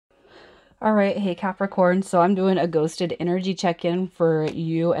All right, hey Capricorn. So I'm doing a ghosted energy check-in for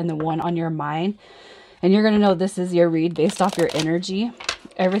you and the one on your mind. And you're going to know this is your read based off your energy.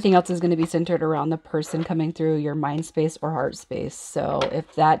 Everything else is going to be centered around the person coming through your mind space or heart space. So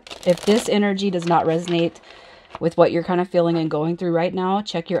if this energy does not resonate with what you're kind of feeling and going through right now,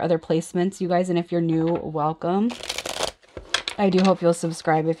 check your other placements, you guys. And if you're new, welcome. I do hope you'll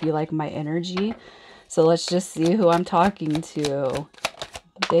subscribe if you like my energy. So let's just see who I'm talking to.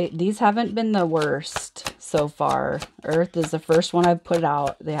 These haven't been the worst so far. Earth is the first one I've put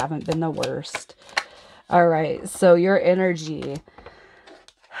out. They haven't been the worst. All right, so your energy.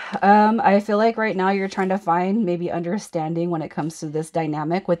 I feel like right now you're trying to find maybe understanding when it comes to this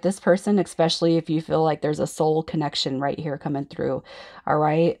dynamic with this person, especially if you feel like there's a soul connection right here coming through. All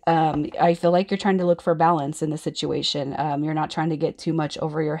right. I feel like you're trying to look for balance in the situation. You're not trying to get too much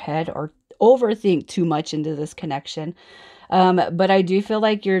over your head or overthink too much into this connection. But I do feel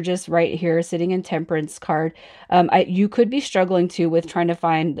like you're just right here sitting in Temperance card. You could be struggling too with trying to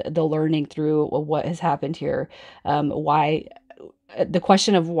find the learning through what has happened here. Why the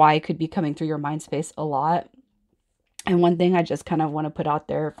question of why could be coming through your mind space a lot. And one thing I just kind of want to put out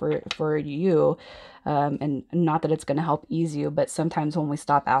there for you, and not that it's going to help ease you, but sometimes when we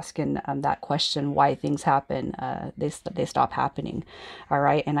stop asking that question, why things happen, they stop happening. All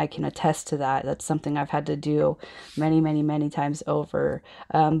right, and I can attest to that. That's something I've had to do many times over.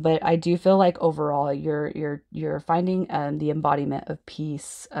 But I do feel like overall, you're finding the embodiment of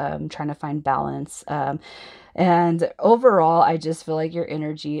peace, trying to find balance. And overall, I just feel like your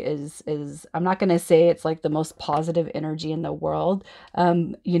energy is I'm not going to say it's like the most positive energy in the world.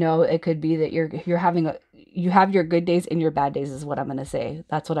 You know, it could be that you're having you have your good days and your bad days is what I'm going to say.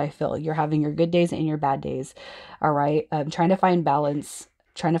 That's what I feel. You're having your good days and your bad days. All right. Trying to find balance,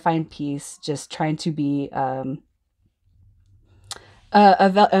 trying to find peace, just trying to be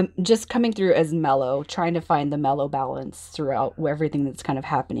just coming through as mellow, trying to find the mellow balance throughout everything that's kind of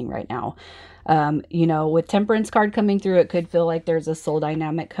happening right now. You know, with Temperance card coming through, it could feel like there's a soul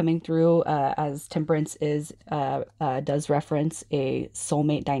dynamic coming through, as Temperance does reference a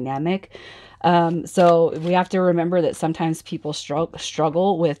soulmate dynamic. So we have to remember that sometimes people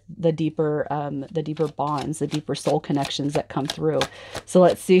struggle with the deeper bonds, the deeper soul connections that come through. So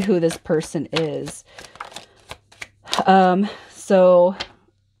let's see who this person is. So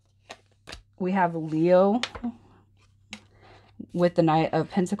we have Leo with the Knight of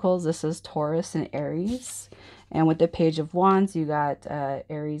Pentacles. This is Taurus and Aries. And with the Page of Wands, you got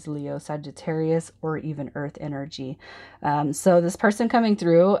Aries, Leo, Sagittarius, or even Earth energy. So this person coming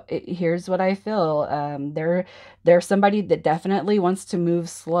through, here's what I feel. They're somebody that definitely wants to move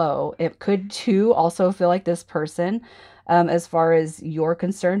slow. It could too also feel like this person, as far as you're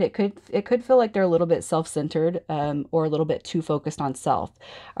concerned, it could feel like they're a little bit self-centered, or a little bit too focused on self.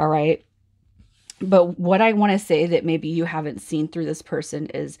 All right. But what I want to say that maybe you haven't seen through this person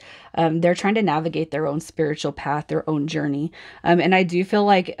is they're trying to navigate their own spiritual path, their own journey. And I do feel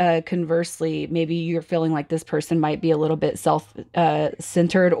like, conversely, maybe you're feeling like this person might be a little bit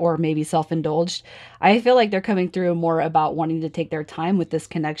self-centered or maybe self-indulged. I feel like they're coming through more about wanting to take their time with this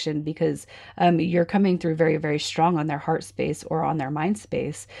connection because you're coming through very strong on their heart space or on their mind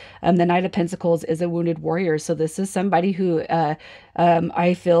space. The Knight of Pentacles is a wounded warrior. So this is somebody who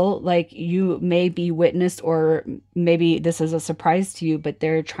I feel like you may be witnessed, or maybe this is a surprise to you, but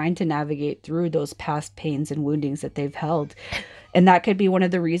they're trying to navigate through those past pains and woundings that they've held. And that could be one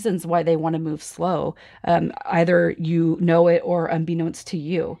of the reasons why they want to move slow. Either you know it or unbeknownst to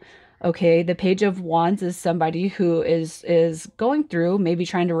you. Okay, the Page of Wands is somebody who is going through, maybe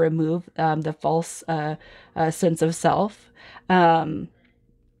trying to remove the false sense of self.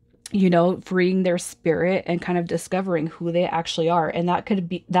 You know, freeing their spirit and kind of discovering who they actually are. And that could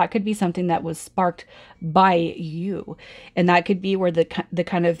be something that was sparked by you. And that could be where the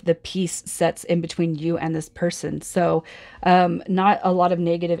kind of the peace sets in between you and this person. So not a lot of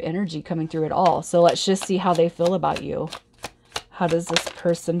negative energy coming through at all. So let's just see how they feel about you. How does this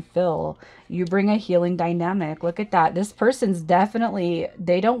person feel? You bring a healing dynamic. Look at that. This person's definitely,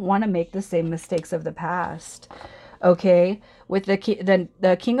 they don't want to make the same mistakes of the past. Okay, with the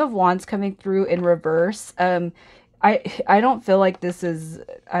King of Wands coming through in reverse, I don't feel like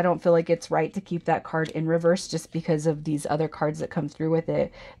I don't feel like it's right to keep that card in reverse just because of these other cards that come through with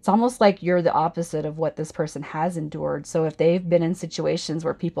it. It's almost like you're the opposite of what this person has endured. So if they've been in situations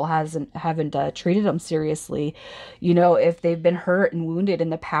where people haven't treated them seriously, you know, if they've been hurt and wounded in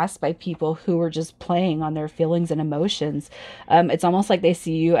the past by people who were just playing on their feelings and emotions, it's almost like they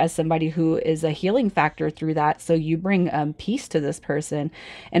see you as somebody who is a healing factor through that. So you bring peace to this person.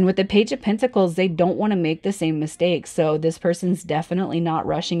 And with the Page of Pentacles, they don't want to make the same mistake. So this person's definitely not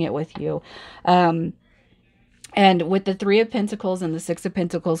rushing crushing it with you. And with the Three of Pentacles and the Six of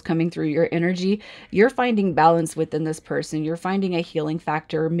Pentacles coming through your energy, you're finding balance within this person. You're finding a healing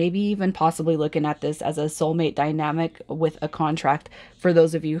factor, maybe even possibly looking at this as a soulmate dynamic with a contract for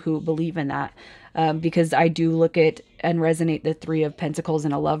those of you who believe in that. Because I do look at and resonate the Three of Pentacles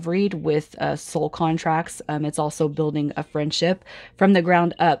in a love read with soul contracts. It's also building a friendship from the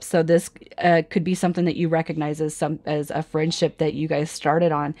ground up. So this could be something that you recognize as a friendship that you guys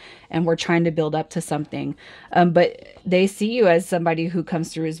started on and we're trying to build up to something. But they see you as somebody who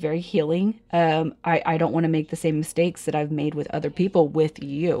comes through as very healing. I don't want to make the same mistakes that I've made with other people with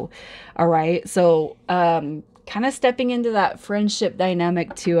you. All right. So, kind of stepping into that friendship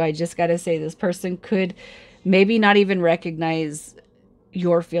dynamic too. I just got to say this person could maybe not even recognize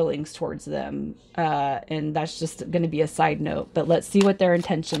your feelings towards them. And that's just going to be a side note, but let's see what their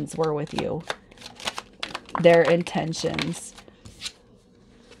intentions were with you. Their intentions.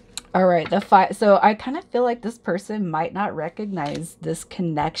 All right. So I kind of feel like this person might not recognize this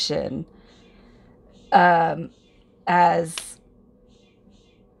connection, as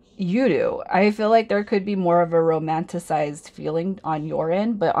you do. I feel like there could be more of a romanticized feeling on your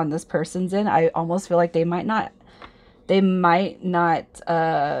end, but on this person's end, I almost feel like they might not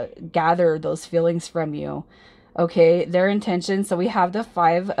gather those feelings from you. Okay, their intention. So we have the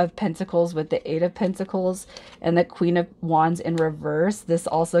Five of Pentacles with the Eight of Pentacles and the Queen of Wands in reverse. This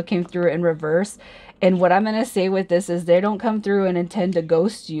also came through in reverse. And what I'm going to say with this is they don't come through and intend to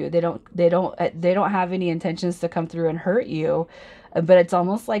ghost you. They don't have any intentions to come through and hurt you. But it's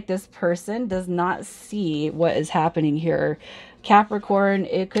almost like this person does not see what is happening here. Capricorn,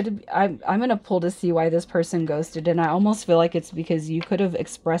 it could, I'm going to pull to see why this person ghosted. And I almost feel like it's because you could have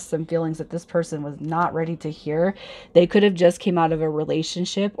expressed some feelings that this person was not ready to hear. They could have just came out of a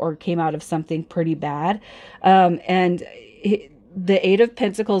relationship or came out of something pretty bad. The Eight of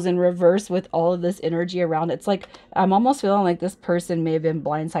Pentacles in reverse with all of this energy around, it's like I'm almost feeling like this person may have been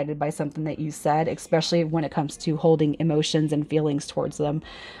blindsided by something that you said, especially when it comes to holding emotions and feelings towards them.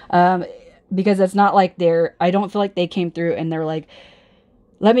 Because it's not like I don't feel like they came through and they're like,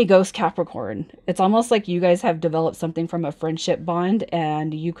 let me ghost Capricorn. It's almost like you guys have developed something from a friendship bond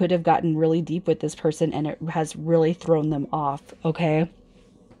and you could have gotten really deep with this person and it has really thrown them off. Okay.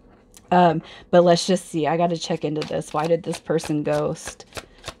 But let's just see. I got to check into this. Why did this person ghost?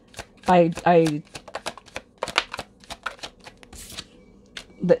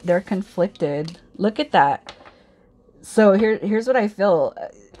 They're conflicted. Look at that. So here's what I feel.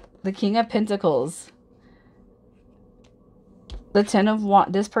 The King of Pentacles. The Ten of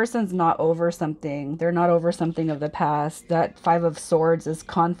Wands. This person's not over something. They're not over something of the past. That Five of Swords is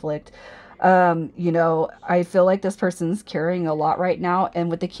conflict. You know, I feel like this person's carrying a lot right now. And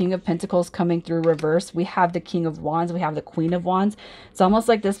with the King of Pentacles coming through reverse, we have the King of Wands, we have the Queen of Wands. It's almost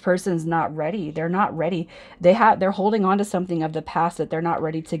like this person's not ready. They're not ready. They're holding on to something of the past that they're not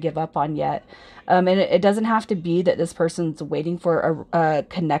ready to give up on yet. And it doesn't have to be that this person's waiting for a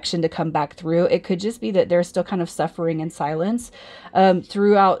connection to come back through. It could just be that they're still kind of suffering in silence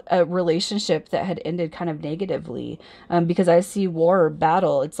throughout a relationship that had ended kind of negatively. Because I see war or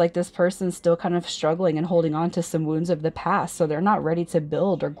battle. It's like this person's still kind of struggling and holding on to some wounds of the past. So they're not ready to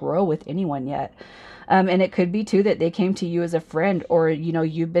build or grow with anyone yet. And it could be too that they came to you as a friend, or, you know,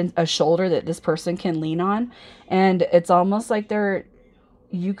 you've been a shoulder that this person can lean on. And it's almost like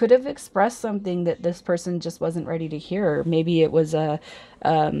you could have expressed something that this person just wasn't ready to hear. Maybe it was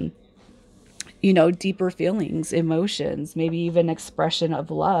you know, deeper feelings, emotions, maybe even expression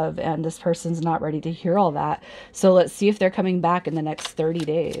of love. And this person's not ready to hear all that. So let's see if they're coming back in the next 30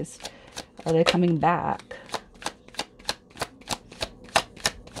 days. Are they coming back?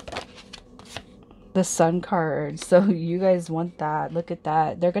 The Sun card. So you guys want that. Look at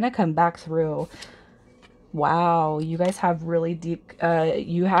that. They're going to come back through. Wow, you guys have really deep,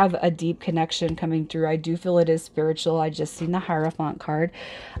 you have a deep connection coming through. I do feel it is spiritual. I just seen the Hierophant card.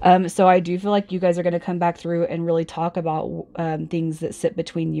 So I do feel like you guys are going to come back through and really talk about things that sit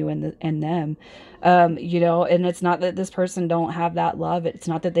between you and them. You know, and it's not that this person don't have that love. It's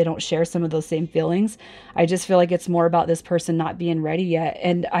not that they don't share some of those same feelings. I just feel like it's more about this person not being ready yet.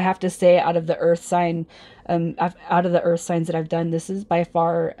 And I have to say, out of the earth sign, out of the earth signs that I've done, this is by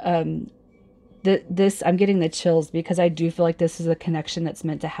far, I'm getting the chills because I do feel like this is a connection that's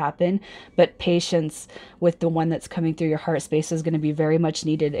meant to happen, but patience with the one that's coming through your heart space is going to be very much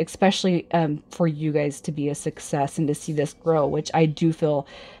needed, especially for you guys to be a success and to see this grow, which I do feel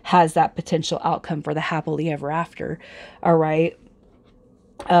has that potential outcome for the happily ever after. All right.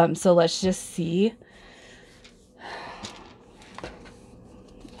 So let's just see.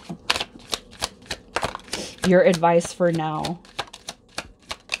 Your advice for now.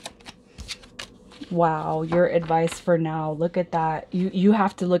 Wow, your advice for now. Look at that. You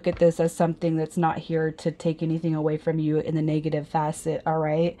have to look at this as something that's not here to take anything away from you in the negative facet, all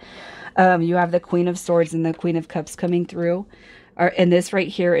right? You have the Queen of Swords and the Queen of Cups coming through. And this right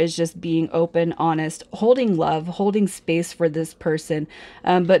here is just being open, honest, holding love, holding space for this person,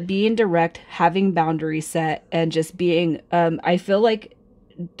 but being direct, having boundaries set, and just being, I feel like,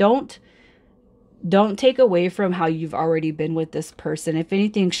 don't don't take away from how you've already been with this person. If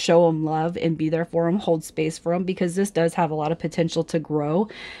anything, show them love and be there for them, hold space for them, because this does have a lot of potential to grow.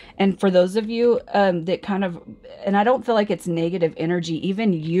 And for those of you that kind of, and I don't feel like it's negative energy,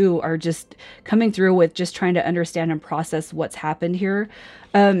 even you are just coming through with just trying to understand and process what's happened here.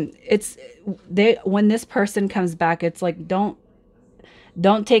 It's they when this person comes back, it's like, don't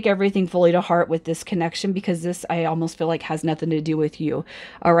take everything fully to heart with this connection, because this, I almost feel like, has nothing to do with you.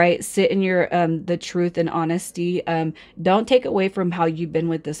 All right. Sit in your, the truth and honesty. Don't take away from how you've been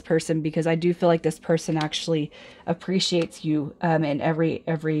with this person, because I do feel like this person actually appreciates you, in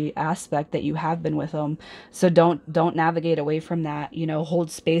every aspect that you have been with them. So don't navigate away from that, you know, hold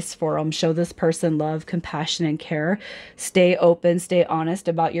space for them, show this person love, compassion, and care. Stay open, stay honest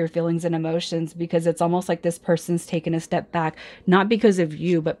about your feelings and emotions, because it's almost like this person's taken a step back, not because of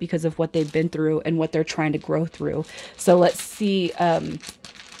you, but because of what they've been through and what they're trying to grow through. So let's see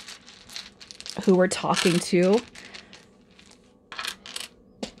who we're talking to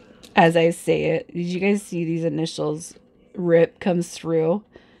as I say it. Did you guys see these initials? RIP comes through.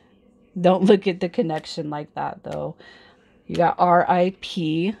 Don't look at the connection like that, though. You got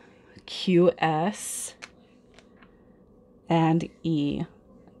RIP, QS, and E.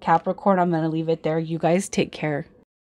 Capricorn, I'm going to leave it there. You guys take care.